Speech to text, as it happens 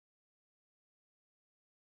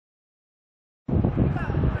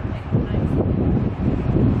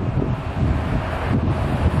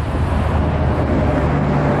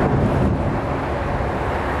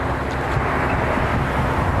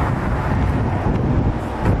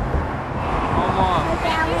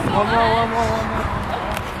Đi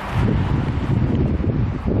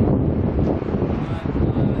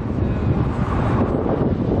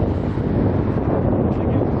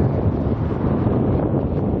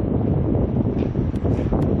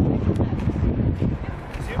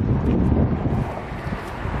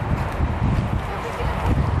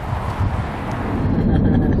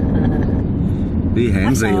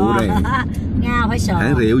hãng rượu đây. Nga phải sợ.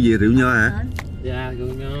 Hãng rượu gì, rượu nho hả? Dạ, rượu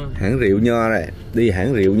nho. Hãng rượu nho đây, đi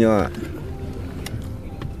hãng rượu nho.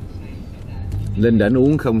 Linh Đỉnh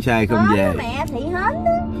uống không sai không về. Mẹ thị hết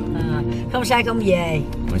đó. Không sai không về.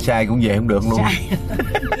 Mà sai cũng về không được luôn. Sai.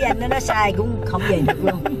 Với anh nó sai cũng không về được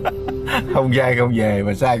luôn. Không sai không về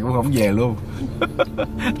mà sai cũng không về luôn.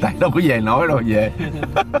 Tại đâu có về nói đâu về.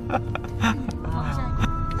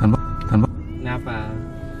 Thành phố NaPa.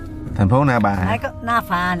 Thành phố NaPa. Nãy có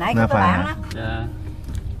NaPa, nãy có bạn đó. Dạ.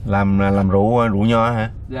 Làm rượu nho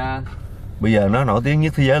hả? Dạ. Bây giờ nó nổi tiếng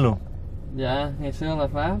nhất thế giới luôn. Dạ, ngày xưa là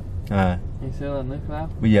Pháp. À. Ngày xưa là nước Pháp.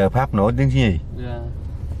 Bây giờ Pháp nổi tiếng cái gì? Dạ.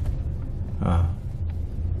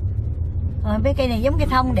 Mấy cây này giống cây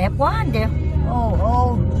thông đẹp quá anh chị.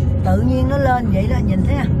 Ô, tự nhiên nó lên vậy đó, nhìn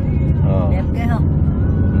thấy à? Đẹp ghê không?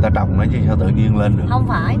 Người ta trồng nó chứ sao tự nhiên lên được? Không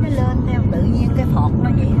phải, nó lên theo tự nhiên cái phọt nó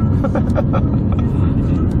vậy.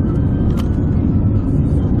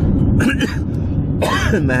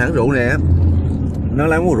 Mà hãng rượu này nó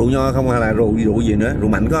làm rượu nho không hay là rượu gì nữa? Rượu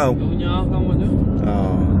mạnh có không? Rượu nho không mà nước.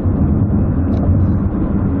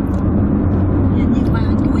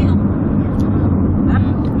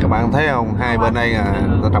 Các bạn thấy không? Hai bên đây là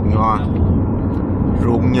người ta trồng nho,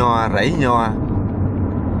 ruộng nho, rẫy nho,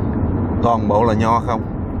 toàn bộ là nho không.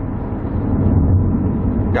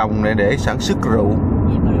 Trồng để sản xuất rượu,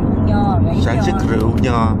 sản xuất rượu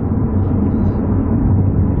nho.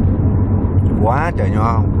 Quá trời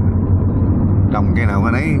nho không? Trồng cây nào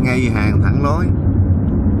cái nấy ngay hàng thẳng lối.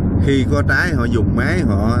 Khi có trái họ dùng máy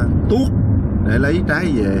họ tuốt để lấy trái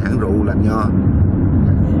về hãng rượu làm nho,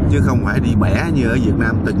 chứ không phải đi bẻ như ở Việt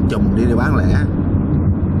Nam từng chùm đi để bán lẻ.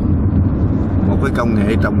 Một cái công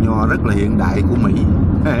nghệ trồng nho rất là hiện đại của Mỹ.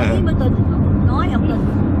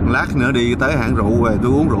 Lát nữa đi tới hãng rượu về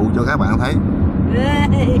tôi uống rượu cho các bạn thấy.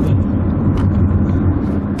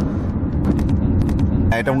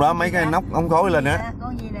 Trong đó mấy cái nóc ống khói lên á,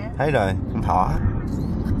 thấy rồi, con thỏ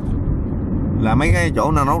là mấy cái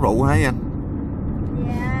chỗ nào nấu rượu thấy anh?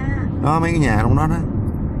 Đó, mấy cái nhà trong đó đó.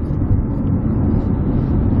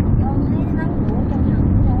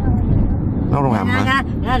 Nấu trong hầm hả?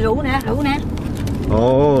 Rượu nè.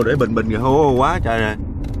 Ồ, để bình kìa. Ô, quá trời rồi.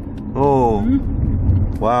 Ô,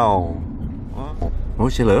 wow. Ủa,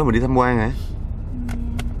 xe lửa mà đi tham quan hả?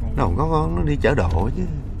 Nó không có, nó đi chở đồ chứ.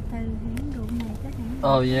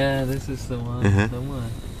 Oh yeah, this is the one. Đúng rồi.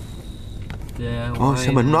 Yeah. Ồ,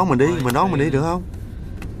 sao mình đón mình đi được không?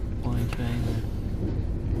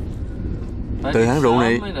 Từ hãng rượu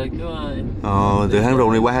này. Từ hãng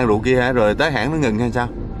rượu này qua hãng rượu kia hả? Rồi tới hãng nó ngừng hay sao?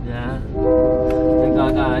 Dạ. Để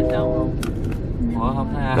coi ai cháu không? Ủa,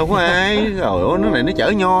 không thấy ai. Đâu có ai. Rồi nó này nó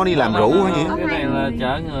chở nho đi làm rượu hay gì? Cái này là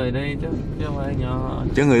chở người đi chứ không phải nho.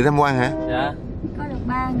 Chở người tham quan hả? Dạ. Có được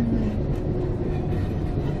 3 người.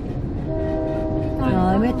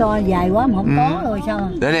 Rồi mấy to dài quá mà không có rồi sao?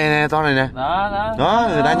 Để nè, to này nè. Đó,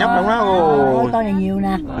 người ta nhóc trong đó. Ồ, to này nhiều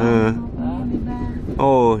nè.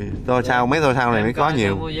 Ôi, to sao, mấy to sao này mới có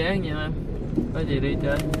nhiều. Mua vé nha em. Có gì đi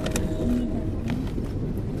chơi.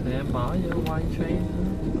 Thì em bỏ vô quay train.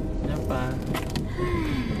 NaPa.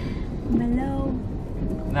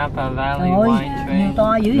 NaPa Valley Wine Train.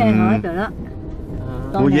 To dữ vậy hả? Trời đó.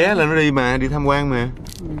 Mua vé là nó đi mà, đi tham quan mà.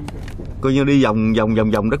 Coi như đi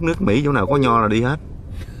vòng đất nước Mỹ, chỗ nào có nho là đi hết.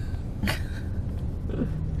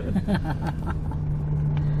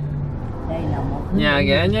 Đây là một nhà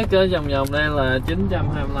rẻ nhất ở vòng đây là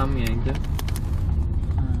 925.000 chứ.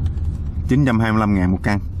 925.000 một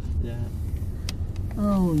căn. Dạ.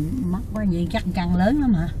 Mắc quá vậy, chắc căn lớn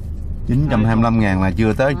lắm hả? 925.000 là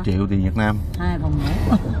chưa tới triệu tiền Việt Nam. 2 phòng ngủ.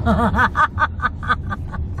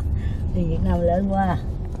 Tiền Việt Nam lớn quá.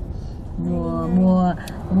 Mua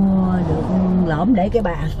được lõm để cái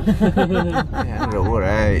bàn. Hãng rượu rồi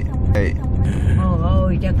đây.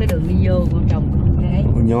 Ôi cho cái đường đi vô con trồng cái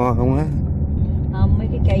nho không á? Không, mấy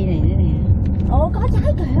cái cây này nữa nè. Ồ, có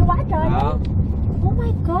trái kìa, quá trời luôn. Oh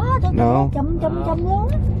my god, tôi chầm luôn.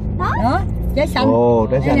 Đó, trái xanh. Ồ,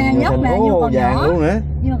 trái xanh. Nè, nhóc nè, nhưng còn vàng nhỏ luôn nữa.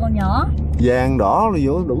 Nhưng mà còn nhỏ. Vàng đỏ là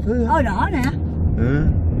vô đủ thứ. Ôi, đỏ nè.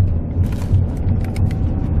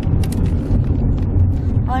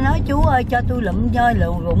 Thôi nói chú ơi, cho tôi lụm chơi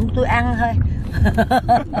rụng tôi ăn thôi.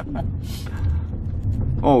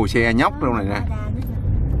 Ồ, xe nhóc trong này nè.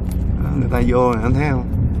 Người ta vô nè, anh thấy không?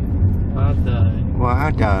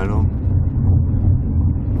 Quá trời luôn.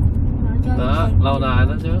 Đó, lâu đài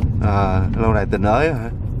đó chứ. Lâu đài tình ới hả?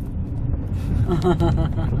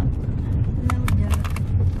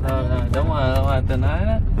 Đúng rồi, lâu đài tình ái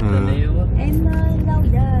đó. Tình yêu á. Em ơi, lâu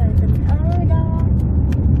đời tình ơi đó.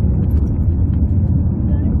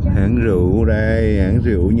 Hãng rượu đây, hãng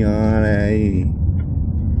rượu nho đây.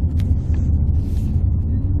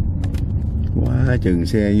 Quá chừng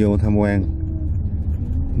xe vô tham quan.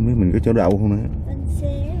 Không biết mình có chỗ đậu không nữa.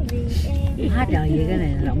 Hết trời vậy, cái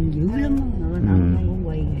này rộng dữ lắm. Cũng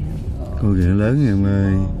quay cô ghẹ lớn em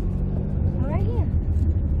ơi.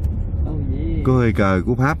 Có hơi cờ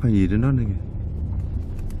của Pháp hay gì đến đó nữa kìa.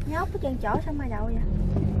 Nhóc cái chân chỗ sao mà đậu vậy?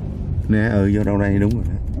 Nè, vô đâu đây, đúng rồi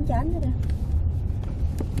đó. Anh chở nữa kìa.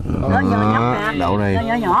 Đó, nhóc nè. Đậu đây.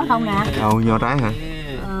 Nhỏ nhỏ không nè. Đâu, nho trái hả?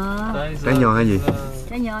 Trái nho hay gì?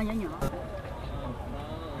 Trái nho nhỏ nhỏ.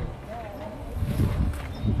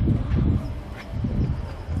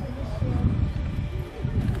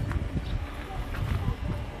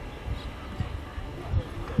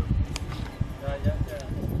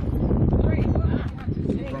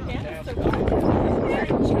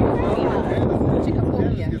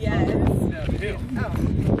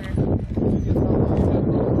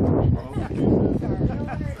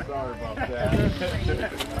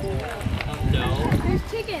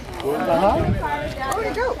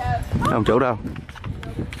 Ông chủ đâu?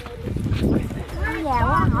 Già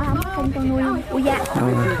quá, hỏi không con nuôi không? Ui da.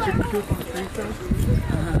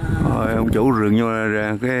 Rồi ông chủ rừng nho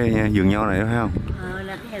ra cái vườn nho này phải không?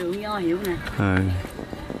 Là cái rượu nho hiểu nè.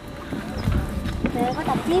 Nè có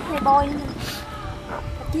tập chip hay boy nữa. Tập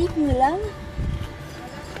chip người lớn.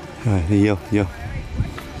 Rồi đi vô, vô.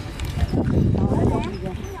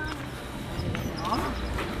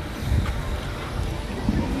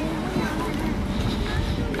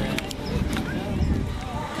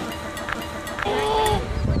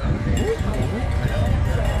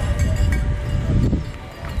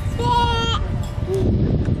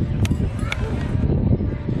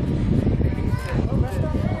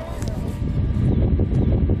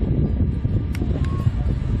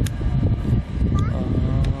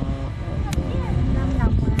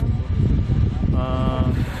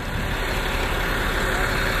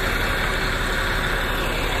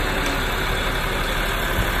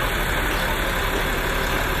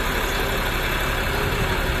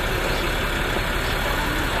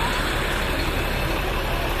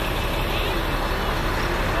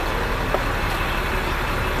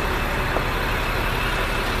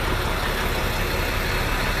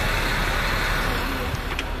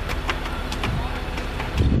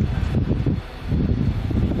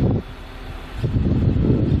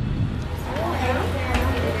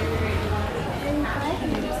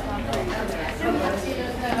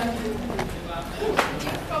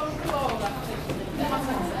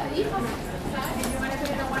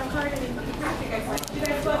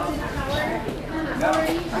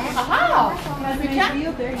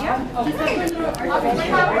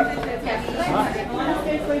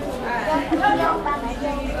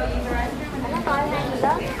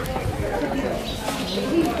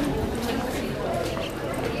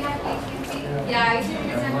 Yeah, you should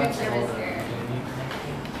just send quick service here.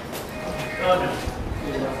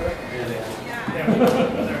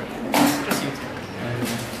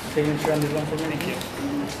 Signature on this one for me. Thank you.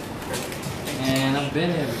 And I've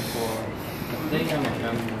been here before. I think I'm not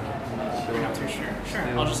sure. Not too sure. Sure.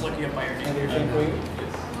 I'll just look you up by your name.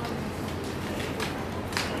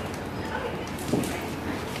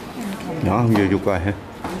 Nhỏ không vô chụp coi hả?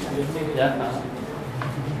 Dạ hả?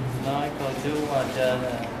 Nói coi chú qua trên nè.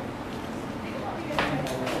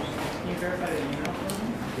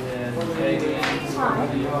 Yeah, okay.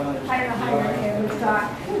 I don't know how you're here. We've got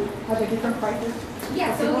are there different prices?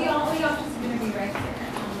 Yeah, so we all just going to be right here.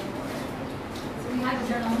 So we have the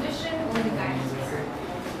journal mission or the guidance.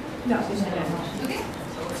 No, just okay.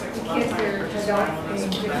 Kids are adults.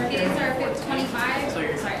 Kids are 25. Sorry.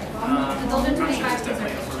 Adults are 25. Kids are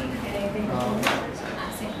 15.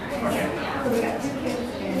 Same price. Yeah. So we got 2 kids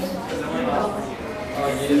and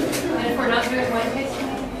and if we're not doing one case,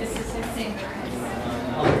 it's the same price.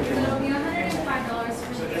 So it'll be $105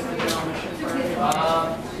 for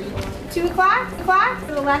 2 o'clock?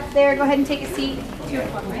 To the left there, go ahead and take a seat. 2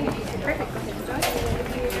 o'clock, right? Perfect. Go ahead and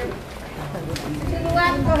to the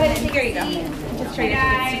left, go ahead and take a seat. Just try to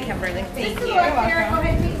see Kimberly. Thank you. Go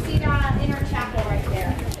ahead and take a seat in our chapel right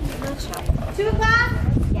there. 2 o'clock?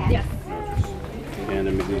 Yes. And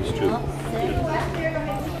let me do this too. To the left there, go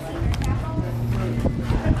ahead and take a seat in our chapel.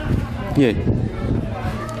 Gì?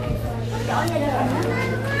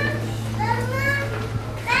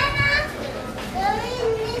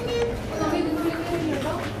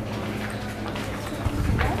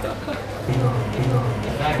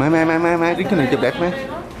 Mai đứng cái này chụp đẹp Mai.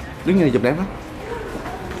 Đứng cái này chụp đẹp lắm.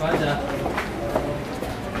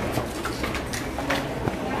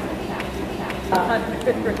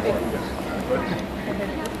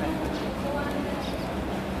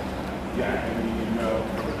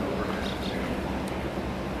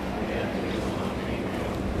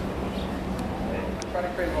 Try to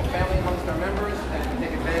create a little family amongst our members and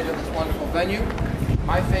take advantage of this wonderful venue.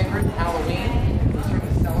 My favorite, Halloween, we turn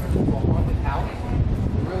this celebration into a haunted house.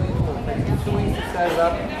 Really cool. It takes 2 weeks to set it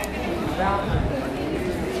up. Valentine's Day.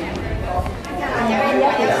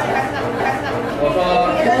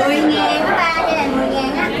 10.000 á ba, cái này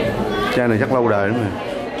 10.000 á. Chai này chắc lâu đời lắm rồi.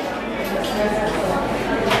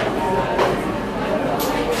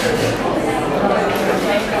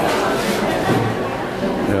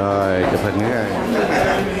 Rồi, chụp hình cái này.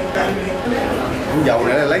 Uống dầu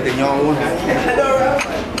này lấy từ nho luôn hả?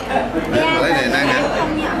 Lấy này nè hả?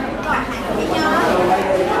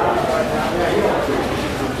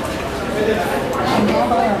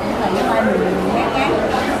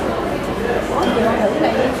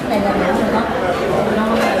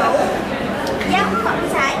 Dắt không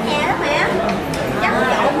xài nhà đó mẹ. Dắt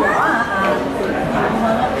dậu quá à.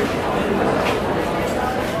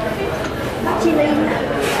 Chili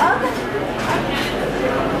ớt á.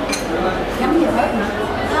 Chấm nhiều ớt hả?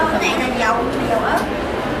 Cái này là dầu ớt.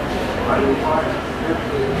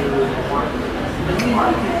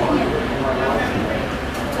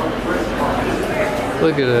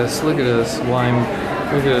 Look at this wine.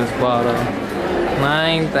 Look at this bottle.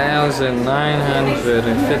 $9,950.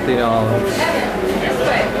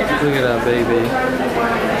 Look at that baby.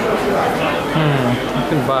 You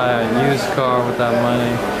can buy a used car with that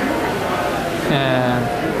money. And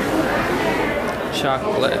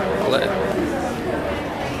chocolate, black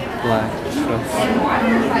stuff.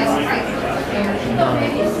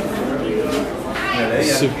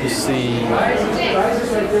 Super C.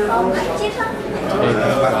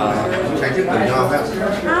 Sản xuất từ nho phải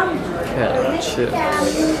không? Cat chips.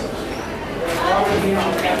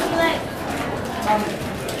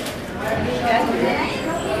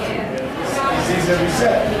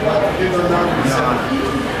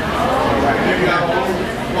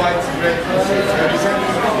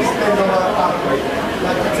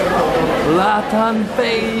 Latin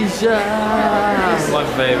Beja. My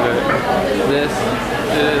favorite. This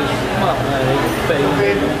is my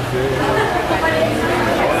favorite.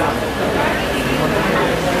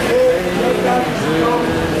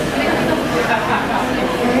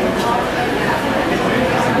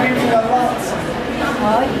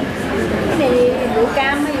 Thôi, cái này rượu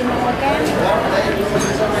cam hay gì mà cam?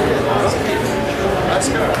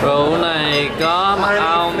 Rượu này có mật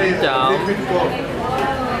ong chọn.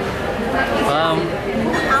 Phải không?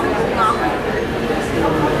 Mật ong ngọt.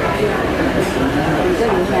 Cái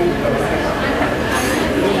rượu này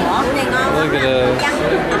ngọt này ngon. Look at this.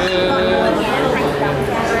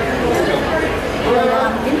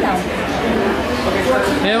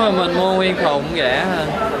 Nếu mà mình mua nguyên thùng rẻ hả?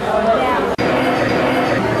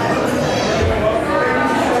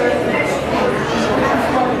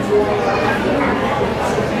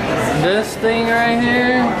 This thing right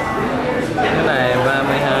here. Cái này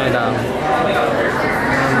 32 đồng.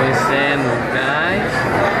 50 cent một cái.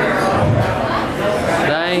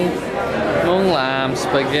 Đây, muốn làm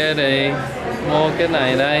spaghetti, mua cái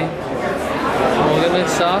này đây. Mua cái nước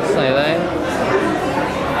sauce này đây.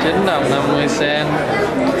 9 đồng 50 cent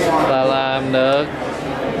là làm được.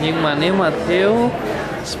 Nhưng mà nếu mà thiếu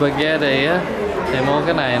spaghetti á thì mua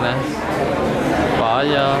cái này nè, bỏ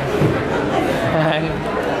vô ăn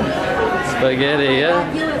spaghetti á,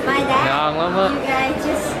 ngon lắm á.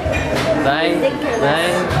 Đây,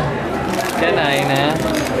 cái này nè,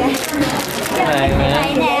 cái này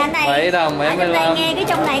nè, 7 đồng 75. Nghe cái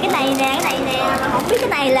trong này cái này nè, mà không biết cái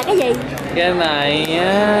này là cái gì. Cái này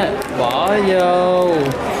á, bỏ vô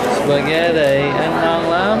spaghetti ăn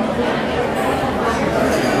ngon lắm.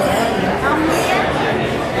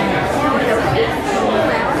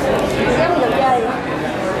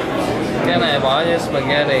 Cái này bỏ vô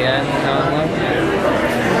spaghetti ăn ngon lắm.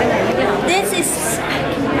 This is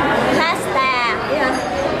pasta.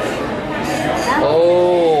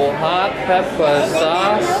 Oh, hot pepper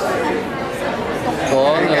sauce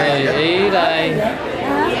của người Ý đây.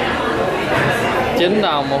 9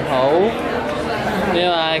 đồng một hũ.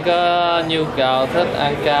 Nếu ai có nhu cầu thích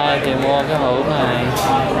ăn cay thì mua cái hũ này.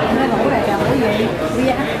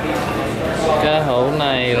 Cái hũ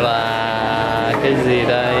này là cái gì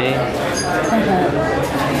đây?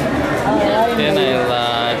 Cái này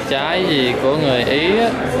là trái gì của người Ý á.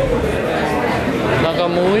 Nó có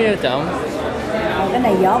muối ở trong. Cái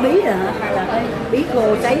này vỏ bí rồi hả? Hay là cái bí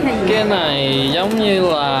khô cháy hay gì? Cái này giống như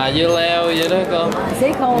là dưa leo vậy đó cô.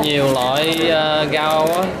 Sấy khô. Nhiều loại rau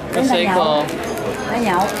á, có sấy khô. Nó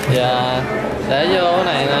nhậu. Dạ. Để vô cái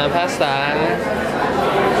này là pasta ăn á.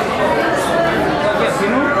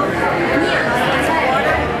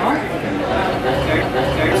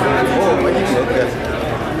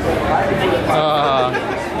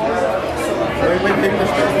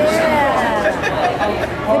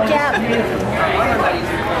 Good job.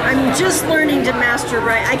 I'm just learning to master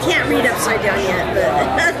right. I can't read upside down yet,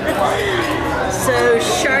 but so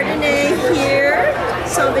Chardonnay here,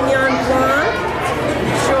 Sauvignon Blanc,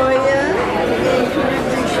 Joya,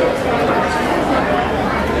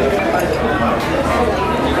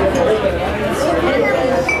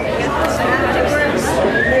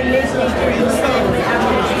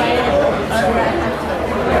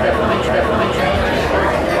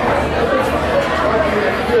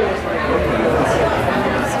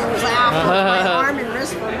 and my arm and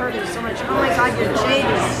wrist were hurting so much. Oh my God, your jade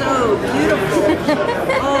is so beautiful.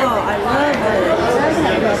 Oh, I love it.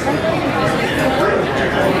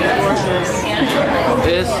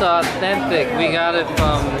 It's authentic. We got it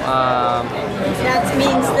from. That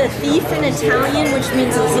means the thief in Italian, which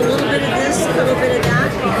means it's a little bit of this, a little bit of that.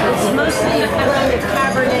 It's mostly a blend of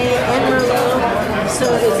Cabernet and Merlot, so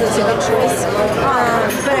it's a good choice.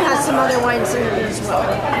 But it has some other wines in it as well.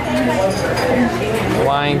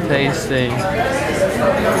 Wine tasting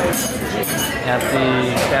at the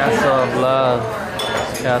Castle of Love.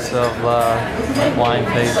 Castle of Love wine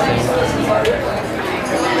tasting.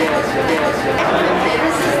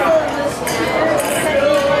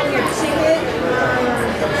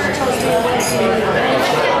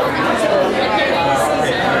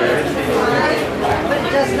 But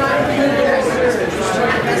it does not include the reserves.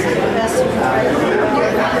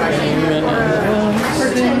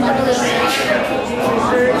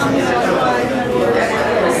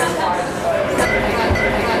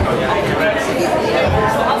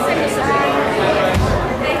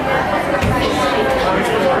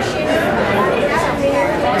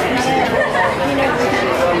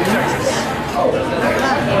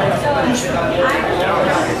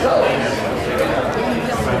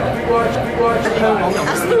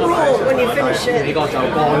 That's the rule when you finish it.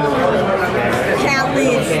 Can't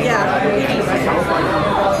leave, yeah.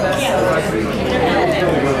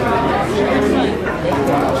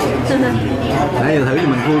 Nãy giờ thử cho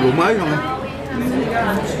mình khui rượu mới không em?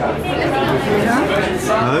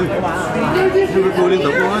 Khui liên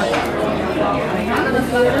tục luôn á.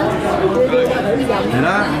 Thì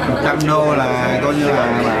đó, 100 đô là coi như là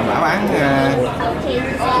bả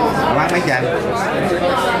bán mấy chai.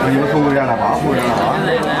 Nhưng mà khui ra là bỏ, khui ra là bỏ.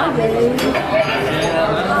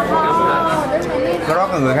 Có đó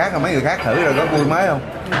có người khác, mấy người khác thử rồi có khui mới không?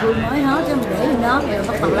 Khui mới hết chứ, để gì đó, rồi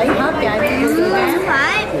bắt đầu lấy hết chai. Không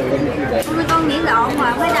phải. Mấy con nghĩ lộn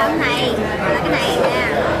mà phải đợi cái này. Là cái này nè.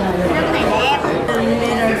 Cái này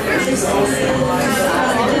đẹp.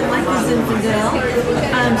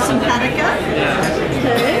 Simpatica.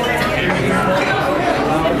 Okay.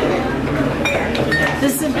 The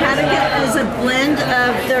Simpatica is a blend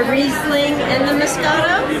of the Riesling and the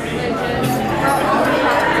Moscato.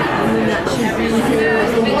 And then that should be here.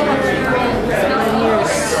 And here's sweet.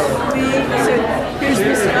 So here's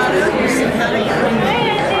Moscato, here's Simpatica.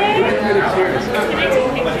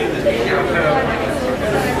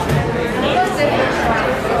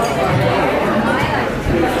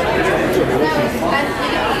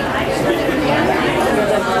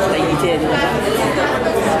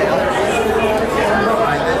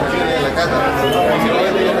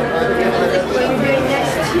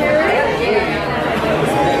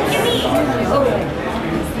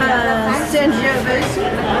 Sangiovese.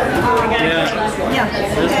 Yeah.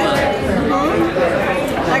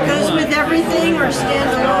 That goes with everything or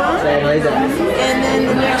standalone. And then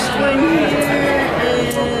the next one here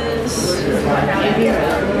is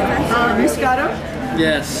Moscato.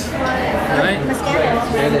 Yes. Right?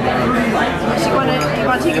 So you want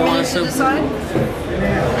to take a minute to decide?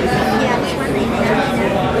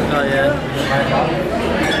 Oh yeah.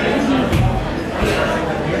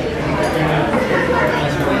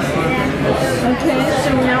 Okay, so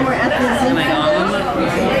now we're at the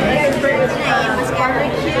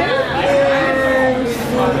barbecue and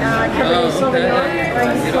Cabernet Sauvignon.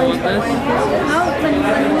 You don't want this?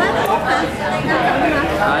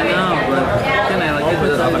 I know, but cái này là cái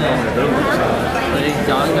từ đó mình không được. Thì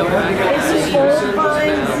chọn cái package. This is old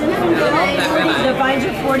vines. The vines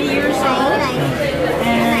are 40 years old.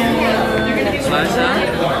 Là sao?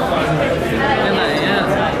 Cái này á,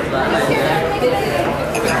 là này.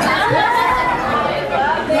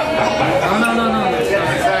 No.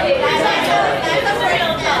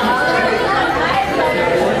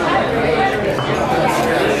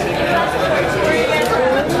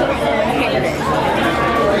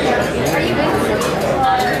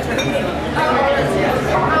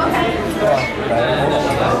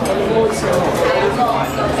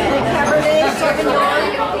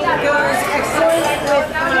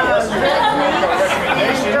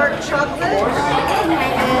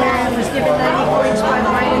 and was given 90 points by the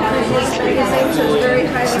Wine Enthusiast magazine, so it's very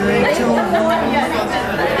highly rated.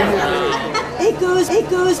 It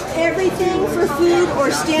goes everything for food or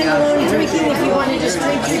standalone drinking if you want to just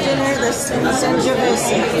drink your dinner, the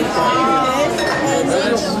Sangiovese. Okay?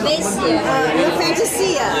 No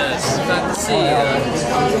Fantasia. Yes, Fantasia.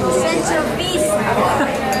 Sangiovese.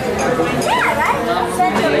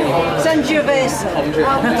 Sangiovese.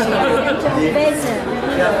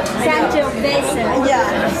 Sangiovese. Yeah.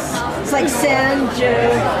 It's like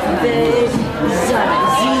Sangiovese.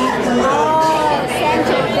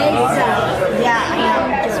 Sangiovese. Yeah, I know.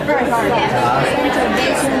 It's very hard.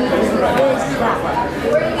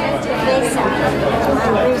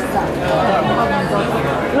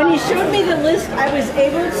 When he showed me the list, I was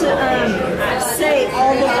able to say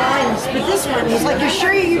all the wines, but this one, he's like, "You're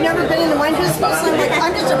sure you've never been in the wine business?" I'm like,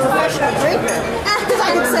 "I'm just a professional drinker." Because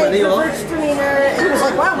I could say Gewürztraminer, and he was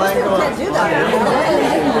like, "Wow, most people can't do that."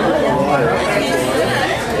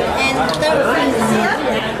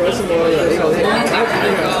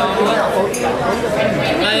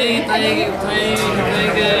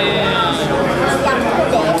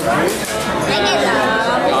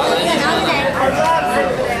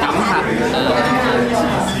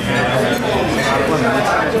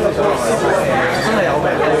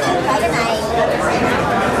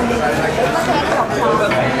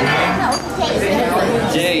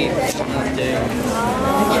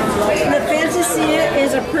 And the Fantasia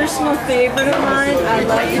is a personal favorite of mine. I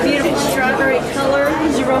love the beautiful strawberry color,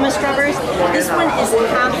 the aroma strawberries. This one is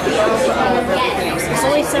half the alcohol of everything else. It's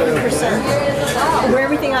only 7%, where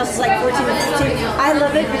everything else is like 14 or 15. I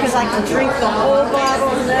love it because I can drink the whole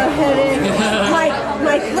bottle, no headache.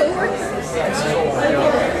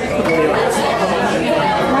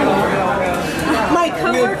 My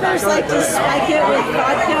coworkers like to spike it with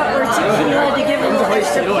vodka or tequila to give it a little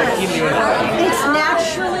extra punch. It's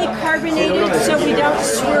naturally carbonated, so we don't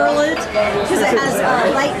swirl it because it has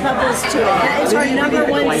light bubbles to it. That is our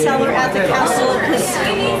 #1 seller at the castle because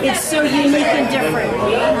it's so unique and different.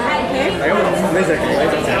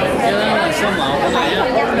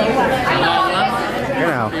 Cái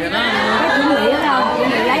nào?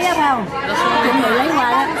 Lấy không? Lấy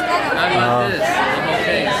ngoài đó.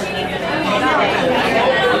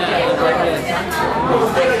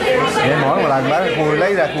 Vậy mỗi một lần bác khui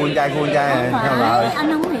lấy ra khui chai này theo lời.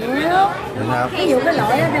 Anh không hiểu. Ví dụ cái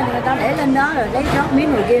loại đó người ta để lên đó rồi lấy rót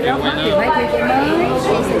miếng người kia rót hết thì phải khui chai mới.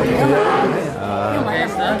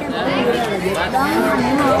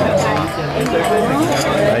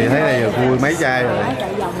 Thì thấy này giờ khui mấy chai rồi.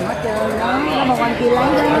 Chạy vòng hết trơn đó, có một anh kia lấy đó.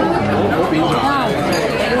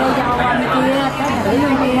 Đưa cho anh kia, cái thử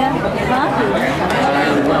bên kia, hết thì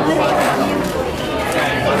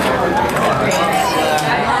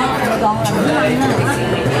còn là những anh đó.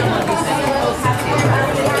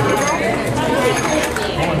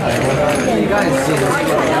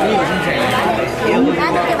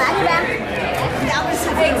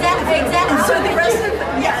 Exactly. So the rest of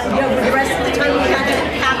the rest of the time we had to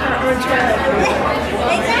pack our own trailer.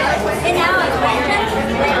 Exactly. And now it's random.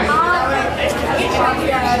 Like all each of the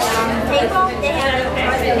table, they have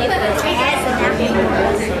as an napkin.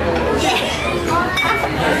 Yeah.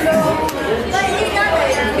 So, but it's not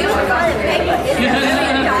like a beautiful paper. It's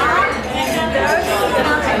really dark and dirty. It's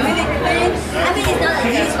not like really clean. I mean, it's not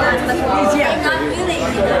like this one, but it's not really.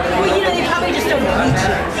 Well, they probably just don't bleach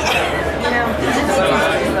it.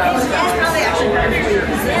 That's probably actually better for you.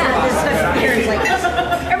 Yeah, this stuff here is like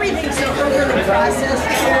everything's so overly processed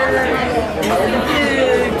here. The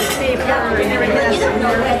food, paper, and everything else.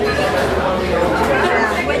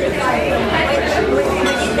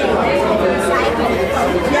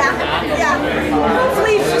 Yeah.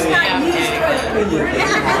 Hopefully it's just not used correctly.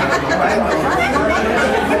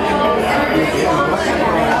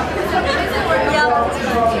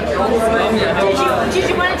 Did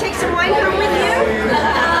you want to take some wine home with you?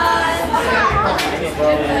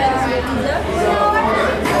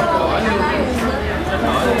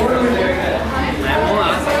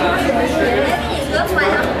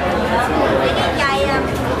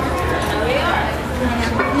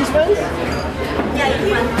 These ones? Yeah, you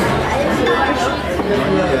want.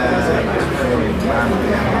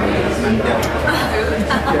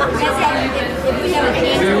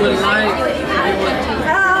 We would like. I would love to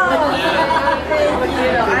go.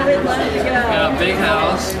 Got a big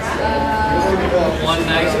house, one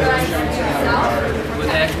nice room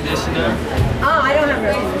with air conditioner. Oh, I don't have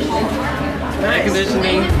air conditioning. Air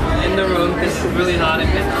conditioning in the room. It's really hot in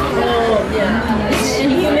Vietnam. Oh, yeah.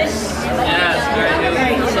 And humid. Yeah, it's very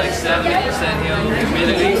humid. It's like 70%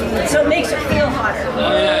 humidity. So it makes it feel hotter.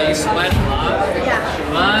 Oh yeah, you sweat a lot. Yeah.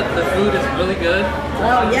 But the food is really good.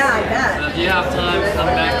 Oh yeah, I bet. So if you have time,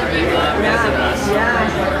 come back to visit us. Yeah.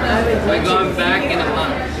 We're going back in a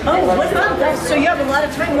month. Oh, what about that? So you have a lot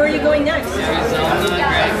of time. Where are you going next? Arizona,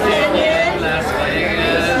 Grand Canyon, Las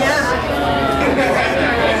Vegas. Yeah.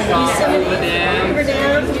 Hoover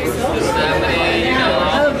Dam, Yosemite, you know,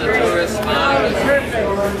 all of the tourist spots. Perfect.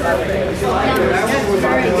 That's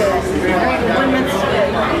very good. 1 month is good.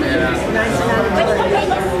 Yeah. Nice and out of the way.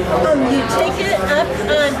 You take it up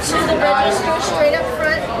to the register straight up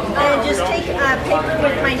front and just take paper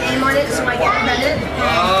with my name on it so I get credit.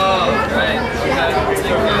 Oh, right.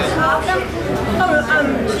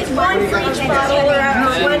 It's one for each bottle or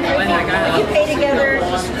one for if you pay together,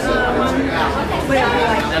 just whatever you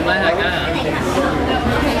like.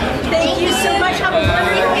 Thank you so much. Have a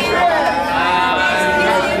wonderful trip.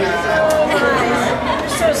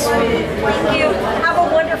 So sweet. Thank you. Have a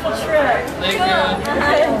wonderful trip. Thank you.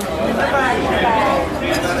 Bye-bye.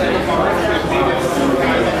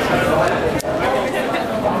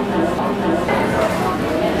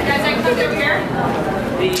 Guys, I can come over here.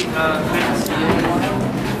 The fancy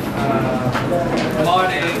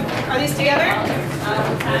morning. Are these together?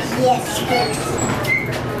 Yes, please.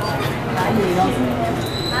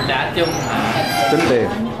 Đã chung hả? Tính tiền.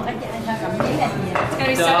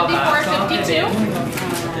 It's gonna be $74.52.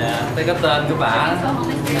 Dạ, đây có tên của bả.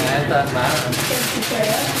 Nè, tên bả.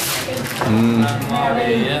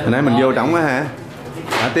 Hồi nãy mình vô trỏng á hả?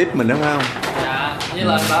 Bả tiếp mình đúng không? Dạ, với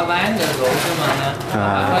lại bả bán được rượu cho mình nè.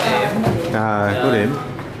 Bả có điểm. Có điểm.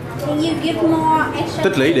 Can you give more extra?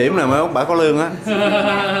 Tích lũy điểm là mới bả có lương á.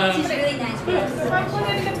 She's really nice place. I'm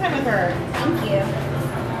having a good time with her. Thank you.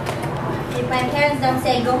 If my parents don't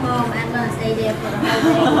say go home, I'm gonna stay there for the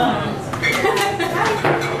whole day.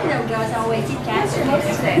 No girls always chit chat.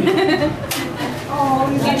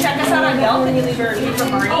 You can check us out on Yelp and you leave your review for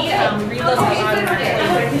Marnie. Read those automatically.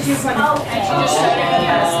 And she just showed it the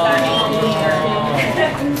best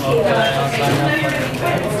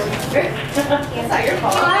It's not your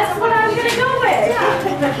fault. That's what I was gonna go with.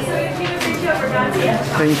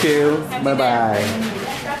 Thank you. Bye bye.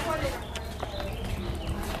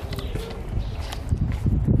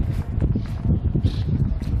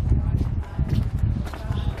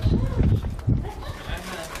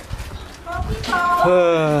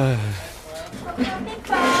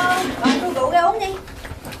 Con rượu ra uống đi.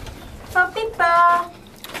 Passprt.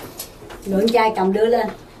 Lượng chai cầm đưa lên.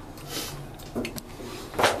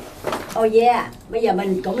 Oh yeah, bây giờ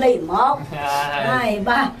mình cũng ly 1, 2,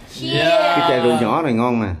 3. Cheers. Cái chai rượu nhỏ này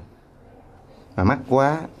ngon nè. Mà mắc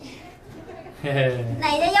quá.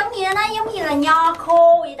 Này nó giống như là nho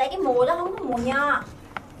khô vậy, tại cái mùa đó không có mùa nho.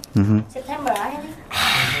 September hả?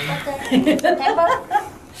 September.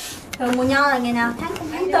 Thường mùa nho là ngày nào? Tháng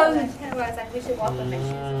 4.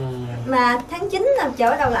 Mà tháng 9 là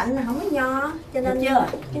trời đầu lạnh là không có nho, cho nên chưa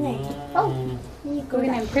cái này tốt. Như cô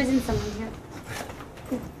này prison someone here.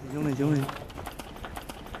 Xuống đi.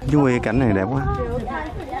 Chú ơi, cảnh này đẹp quá.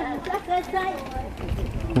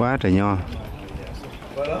 Quá trời nho.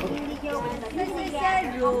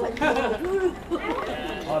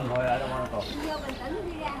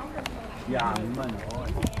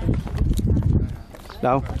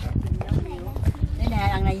 Đâu? Đây nè,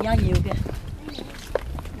 đằng này nho nhiều kìa.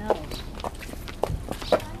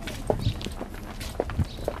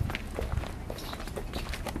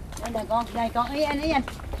 Đây nè con, đây con ý anh.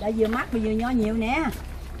 Đây vừa mát vừa nho nhiều nè.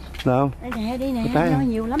 Đâu? Đây nè, đi nè, nho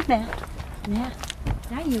nhiều lắm nè. Nè,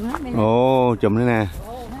 trái nhiều lắm đây nè. Ồ, chùm đây nè.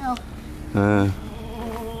 Thấy không?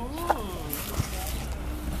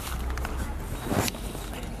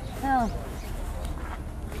 Thấy không?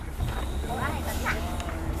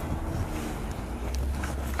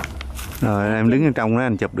 Rồi em đứng ở trong đó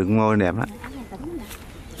anh chụp được ngôi đẹp đó.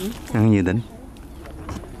 Ăn gì tỉnh?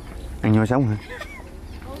 Ăn nho sống hả?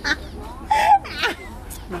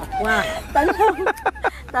 Ngọt quá. Tỉnh không?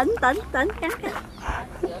 Tỉnh cắn kìa.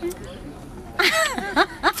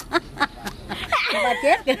 Bà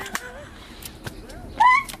chết kìa.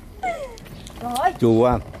 Rồi. Chua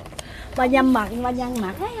quá. Bà nhâm mặt.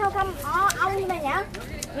 Thấy không? Ông như này vậy?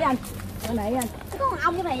 Với anh. Ở đây anh. Có con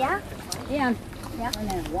ong như này vậy? Với anh. Dạ. Đây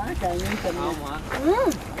nè, quá trời nguyên chùm nè. Ông hả?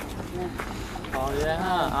 Nè. Còn vậy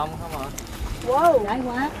ha, ông không hả? Wow, đãi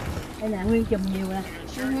quá. Đây nè, nguyên chùm nhiều nè.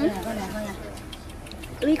 Đây nè, coi nè.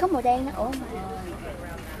 Ly có màu đen đó. Ủa mà.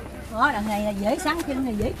 Đó, đằng này là dễ sáng chân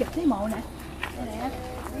này, dễ chụp thấy mộ nè. Đây nè,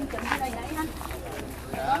 nguyên chùm ở đây nãy anh.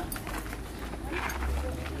 Dạ.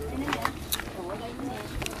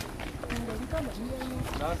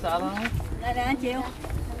 Đó sao đó? Đây nè anh Chiêu.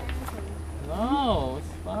 No,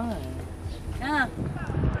 it's fine. À,